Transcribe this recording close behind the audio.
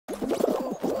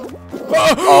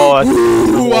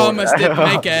Ooh, almost didn't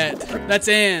make it. That's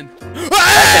in.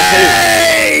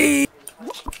 Hey!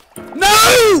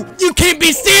 No! You can't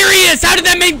be serious! How did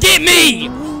that man get me?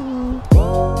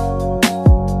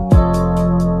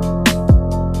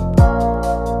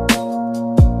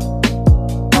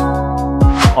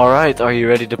 Alright, are you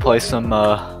ready to play some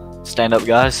stand-up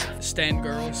guys? Stand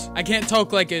girls. I can't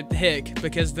talk like a hick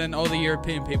because then all the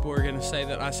European people are gonna say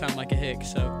that I sound like a hick,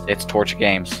 so. It's Torch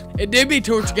Games. It did be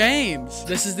Torch Games.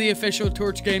 This is the official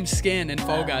Torch Games skin in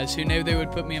Fall Guys. Who knew they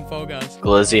would put me in Fall Guys?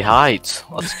 Glizzy Heights.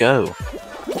 Let's go.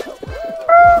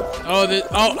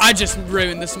 Oh, I just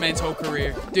ruined this man's whole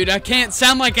career. Dude, I can't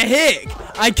sound like a hick.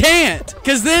 I can't.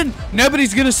 Because then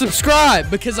nobody's gonna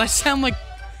subscribe because I sound like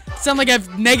I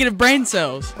have negative brain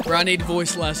cells. Bro, I need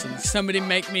voice lessons. Somebody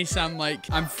make me sound like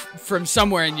I'm from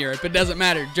somewhere in Europe. It doesn't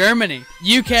matter. Germany,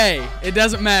 UK, it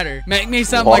doesn't matter. Make me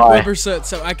sound like Wilbursoot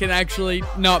so I can actually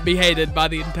not be hated by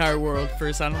the entire world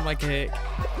for sounding like a hick.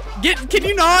 Can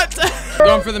you not?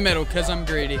 Going for the middle because I'm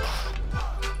greedy.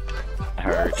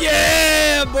 Hurt.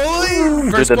 Yeah, boy!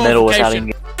 Through the middle without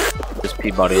even this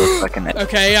Peabody looks like an...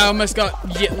 Okay, I almost got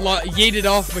yeeted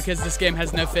off because this game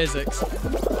has no physics.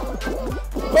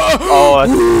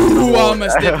 Ooh,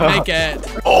 almost didn't make it.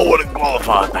 Oh, what a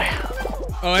qualified.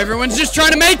 Oh, everyone's just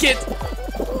trying to make it.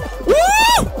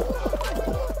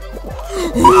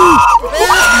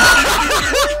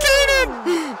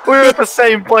 We're at the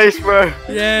same place, bro.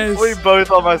 Yes. We both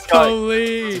almost got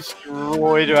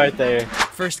destroyed right there.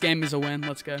 First game is a win.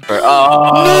 Let's go. Soccer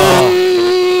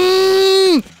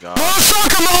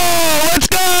ball! Let's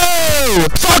go!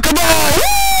 Soccer ball!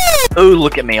 Ooh,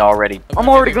 look at me already. I'm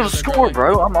already gonna score,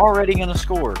 bro. I'm already gonna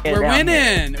score. We're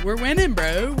winning. We're winning,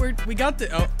 bro. We got the.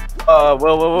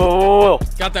 Whoa.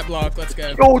 Got that block. Let's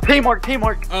go. Oh, teamwork.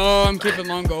 Oh, I'm keeping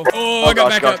long goal. Oh, I got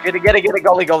back up. Get it.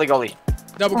 Goalie.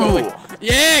 Double goalie. Ooh.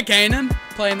 Yeah, Kanan.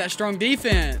 Playing that strong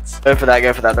defense. Go for that.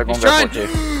 They're gonna go for you.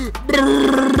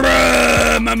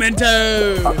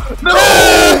 Memento.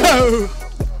 No!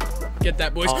 Get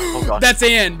that, boys. Oh, that's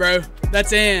in, bro.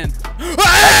 That's in.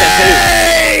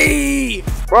 Hey!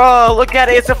 Bro, look at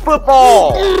it. It's a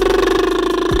football.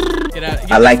 Get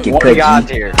out. I like your cookie.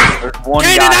 Here.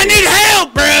 Kanan, I need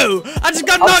help, bro. I just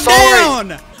got knocked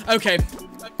down. Okay.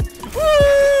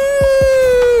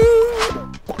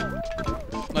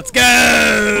 Let's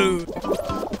go.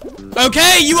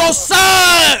 Okay, you all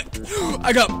suck.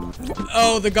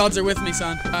 Oh, the gods are with me,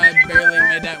 son. I barely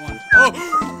made that one. Oh,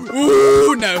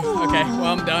 ooh, no. Okay, well,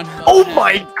 I'm done. Oh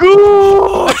my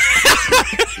god!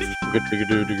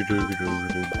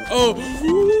 Oh,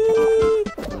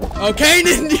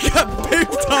 Kanan, you got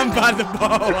pooped on by the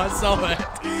ball. I saw it.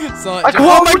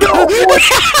 Oh my god!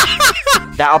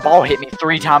 That ball hit me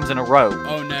 3 times in a row.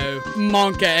 Oh no,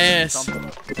 Monka S.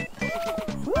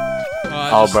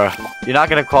 Oh, bro. You're not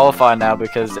going to qualify now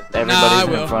because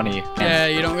everybody's in front of you. Yeah,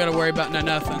 you don't got to worry about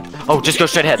nothing. Oh, just go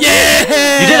straight ahead.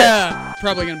 Yeah! You did it!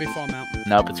 Probably going to be Fall Mountain.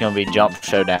 Nope, it's going to be Jump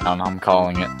Showdown. I'm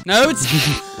calling it. No, it's...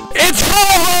 It's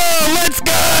Fall! Let's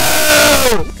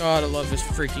go! God, I love this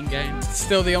freaking game. It's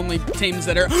still the only teams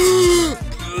that are...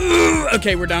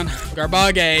 Okay, we're done.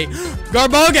 Garbage,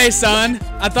 son!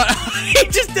 I thought... He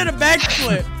just did a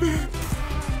backflip.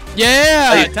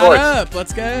 Yeah, tied up.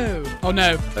 Let's go. Oh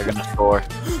no. They're gonna score.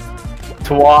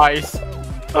 Twice.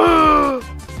 Bruh.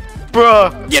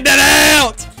 Get that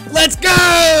out. Let's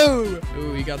go.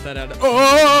 Ooh, you got that out.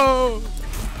 Oh.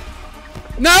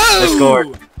 No. They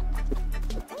scored.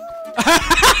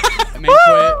 I mean,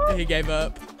 quit. He gave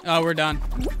up. Oh, we're done.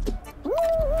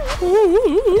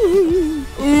 Ooh.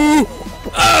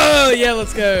 Oh, yeah,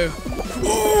 let's go.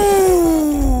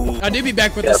 Ooh. I do be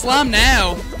back with the slime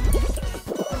now.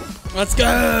 Let's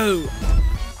go!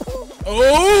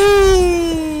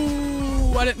 Oh!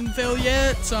 I didn't fail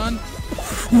yet, son.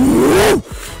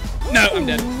 No, I'm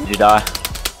dead. Did you die?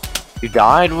 You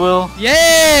died, Will?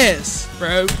 Yes!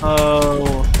 Bro.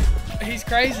 Oh. He's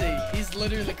crazy. He's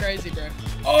literally crazy, bro.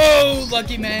 Oh,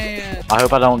 lucky man. I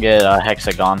hope I don't get a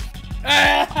hexagon.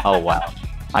 Oh, wow.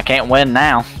 I can't win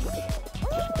now.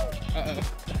 Uh-oh.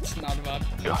 That's not a vibe.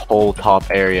 The whole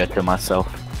top area to myself.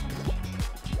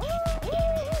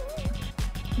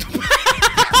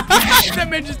 That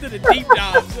man just did a deep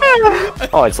dive.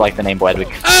 Oh, it's like the name Wedwick.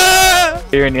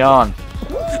 Here and yon.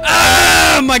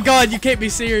 Oh my god, you can't be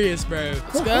serious, bro.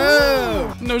 Let's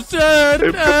go. No, sir.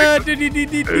 Hey,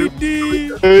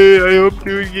 I hope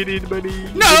you get in, buddy.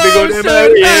 No, sir.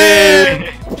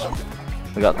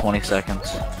 We got 20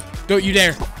 seconds. Don't you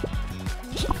dare.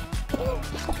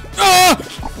 Oh!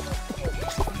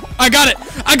 I got it.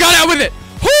 I got out with it.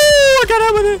 I got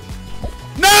out with it.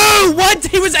 No! What?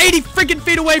 He was 80 freaking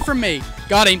feet away from me.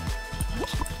 Got him.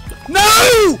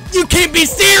 No! You can't be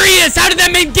serious! How did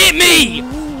that man get me?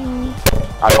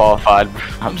 I qualified.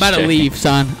 I'm about to leave,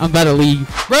 son. I'm about to leave.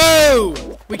 Bro!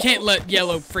 We can't let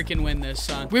yellow freaking win this,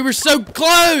 son. We were so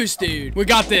close, dude. We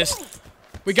got this.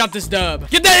 We got this dub.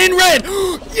 Get that in red!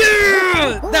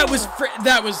 Yeah! That was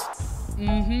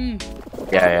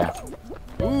Yeah.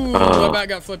 Ooh, what about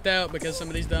got flipped out because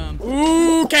somebody's dumb?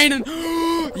 Ooh, Kanan!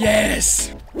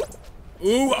 Yes!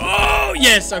 Ooh, oh,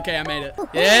 yes! Okay, I made it.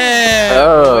 Yeah!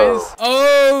 Oh. Boys.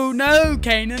 Oh, no,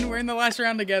 Kanan. We're in the last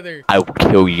round together. I will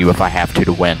kill you if I have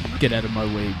to win. Get out of my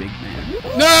way, big man.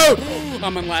 No!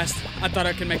 I'm in last. I thought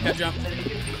I could make that jump.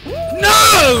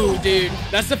 No, dude!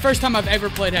 That's the first time I've ever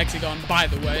played Hexagon, by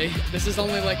the way. This is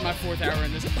only like my 4th hour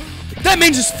in this. That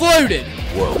man just floated!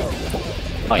 Whoa.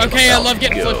 Okay, I love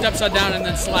getting flipped upside down and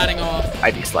then sliding off.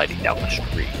 I'd be sliding down the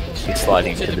street. He's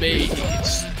sliding To to the the beach.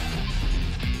 beach.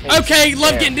 Okay,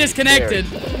 love getting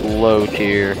disconnected. Low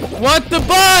tier. What the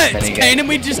butts? Then he Kanan,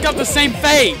 we just got the same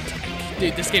fate.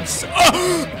 Dude, this game's so...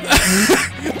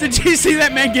 Did you see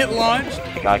that man get launched?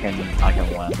 I can win. I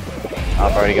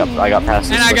got past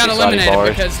this. And I got sliding eliminated bars.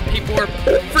 because people are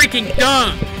freaking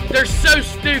dumb. They're so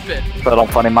stupid. Put on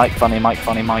funny mic, funny mic,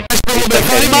 funny mic. A little bit of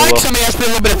funny mic. Somebody asked me a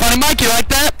little bit of funny mic. You like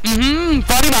that?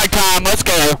 Funny mic time. Let's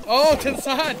go. Oh, to the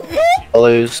side.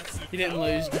 Lose. He didn't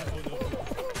lose.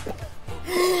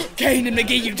 Kanan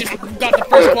McGee, you just got the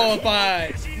first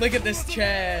qualified. Look at this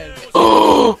Chad.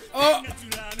 Oh.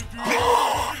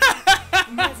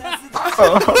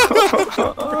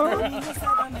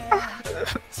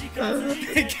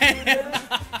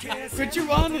 Put your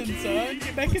wand in, son.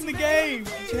 Get back in the game.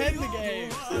 Get your head in the game.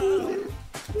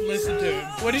 Listen to him.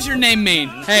 What does your name mean?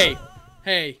 Hey,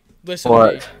 listen to me.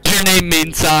 What? What's your name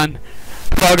mean, son?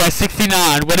 Fall Guy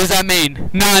 69. What does that mean?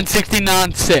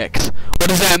 969-6. What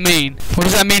does that mean? What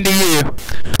does that mean to you?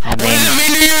 What does it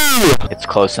mean to you? It's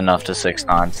close enough to 6'9",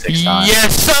 6'9".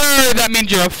 Yes, sir. That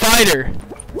means you're a fighter.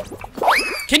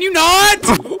 Can you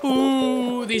not?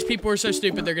 Ooh, these people are so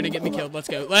stupid. They're gonna get me killed. Let's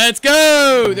go. Let's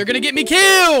go. They're gonna get me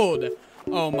killed.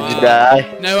 Oh my. Did you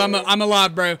die? No, I'm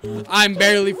alive, bro. I'm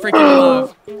barely freaking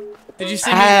alive. Did you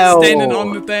see me Ow. standing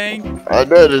on the thing? I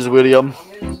bet is William.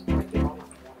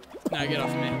 No, get off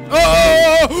of me.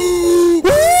 Oh!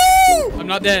 I'm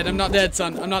not dead. I'm not dead,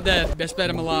 son. I'm not dead. Best bet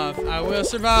I'm alive. I will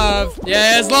survive.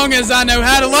 Yeah, as long as I know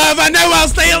how to love, I know I'll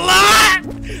stay alive.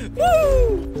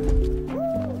 Woo!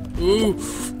 Ooh,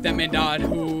 that man died.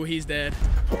 Ooh, he's dead.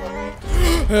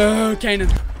 Oh, Kanan.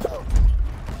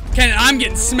 Kanan, I'm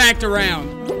getting smacked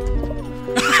around.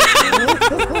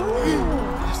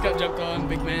 Just got jumped on,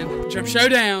 big man. Jump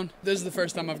showdown. This is the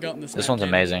first time I've gotten this. This map, one's Kanan.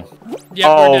 amazing. Yep,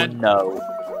 we're Oh dead. no.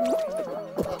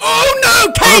 Oh no,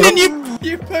 Kanan,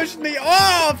 you pushed me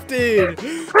off, dude.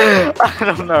 I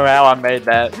don't know how I made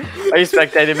that. Are you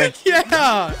spectating me?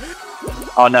 Yeah.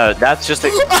 Oh no, that's just a.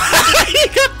 He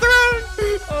got thrown.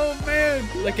 Oh man.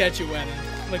 Look at you winning.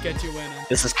 Look at you winning.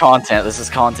 This is content. This is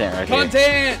content right here.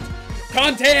 Content.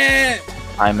 Content.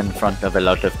 I'm in front of a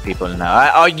lot of people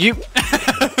now. Oh, you.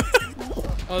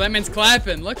 Oh, that man's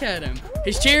clapping. Look at him.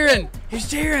 He's cheering. He's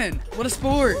cheering. What a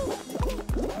sport.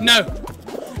 No.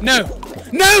 No.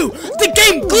 No! The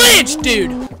game glitched,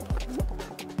 dude!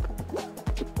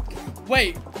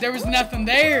 Wait, there was nothing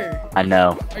there. I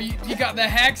know. Are you got the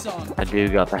hacks on. I do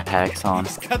got the hacks on.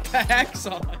 He's got the hacks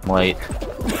on. Wait.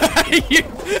 You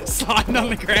sliding on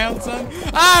the ground, son?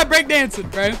 Ah,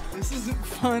 breakdancing, bro. This isn't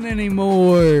fun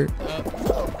anymore.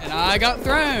 And I got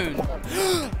thrown.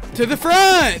 To the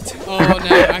front. Oh,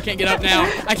 no. I can't get up now.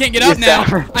 I can't get up now.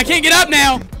 I can't get up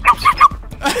now.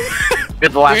 You're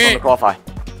the last one to qualify.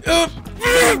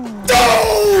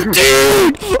 No,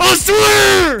 dude! I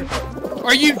swear!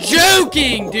 Are you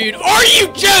joking, dude? Are you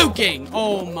joking?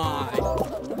 Oh my.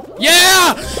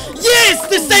 Yeah! Yes!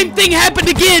 The same thing happened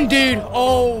again, dude!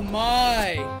 Oh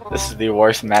my. This is the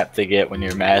worst map to get when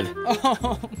you're mad.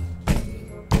 Oh.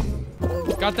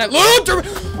 Got that. Look!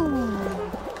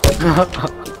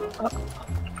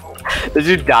 Did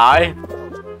you die?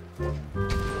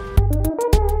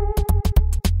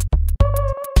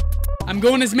 I'm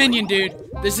going as minion, dude.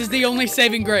 This is the only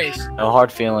saving grace. No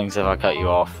hard feelings if I cut you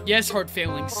off. Yes, hard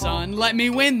feelings, son. Let me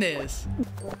win this.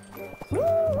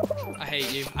 I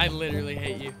hate you. I literally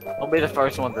hate you. I'll be the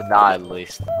first one to die at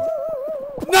least.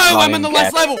 No, I'm in the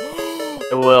last level.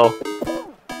 It will.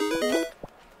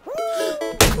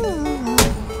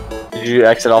 Did you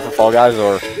exit off of Fall Guys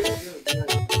or?